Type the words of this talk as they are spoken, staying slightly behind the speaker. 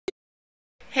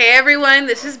Hey everyone,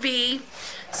 this is B.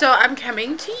 So I'm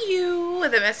coming to you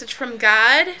with a message from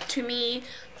God to me,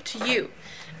 to you.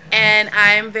 And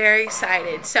I'm very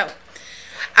excited. So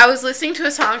I was listening to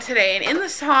a song today, and in the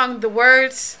song the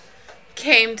words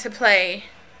came to play,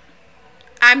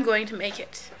 I'm going to make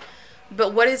it.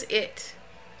 But what is it?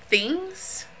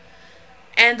 Things?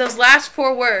 And those last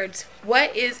four words,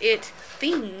 what is it?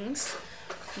 Things?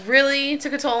 Really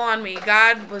took a toll on me.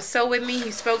 God was so with me.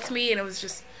 He spoke to me, and it was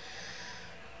just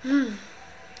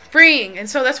freeing. And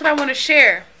so that's what I want to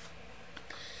share.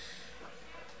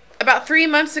 About 3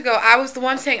 months ago, I was the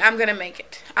one saying, I'm going to make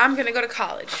it. I'm going to go to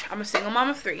college. I'm a single mom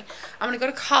of 3. I'm going to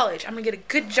go to college. I'm going to get a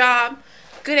good job,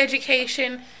 good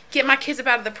education, get my kids up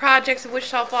out of the projects of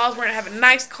Wichita Falls. We're going to have a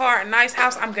nice car, a nice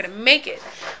house. I'm going to make it.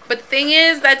 But the thing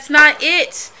is, that's not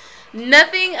it.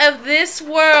 Nothing of this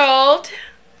world.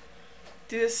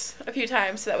 Do this a few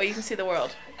times so that way you can see the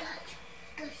world.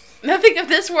 Nothing of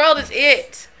this world is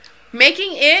it. Making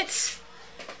it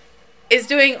is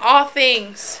doing all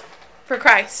things for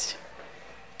Christ.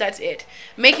 That's it.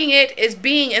 Making it is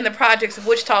being in the projects of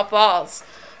Wichita Falls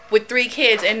with 3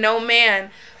 kids and no man,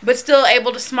 but still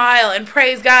able to smile and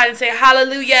praise God and say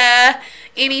hallelujah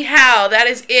anyhow. That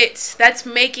is it. That's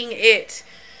making it.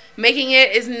 Making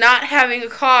it is not having a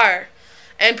car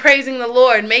and praising the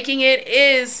Lord. Making it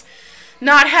is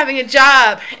not having a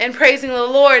job and praising the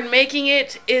Lord. Making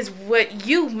it is what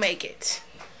you make it.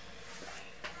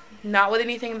 Not what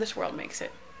anything in this world makes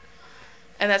it.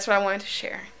 And that's what I wanted to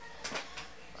share.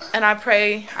 And I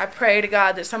pray to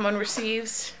God that someone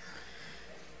receives.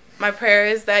 My prayer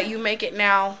is that you make it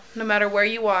now, no matter where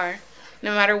you are, no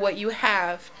matter what you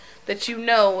have, that you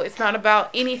know it's not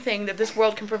about anything that this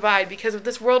world can provide, because if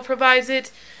this world provides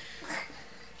it,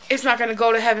 it's not going to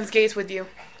go to heaven's gates with you.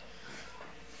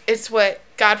 It's what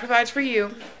God provides for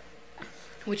you,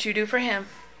 what you do for Him,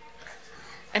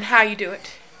 and how you do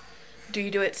it. Do you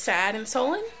do it sad and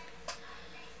sullen?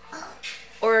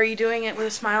 Or are you doing it with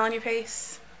a smile on your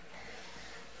face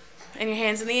and your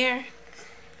hands in the air?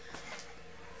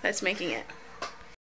 That's making it.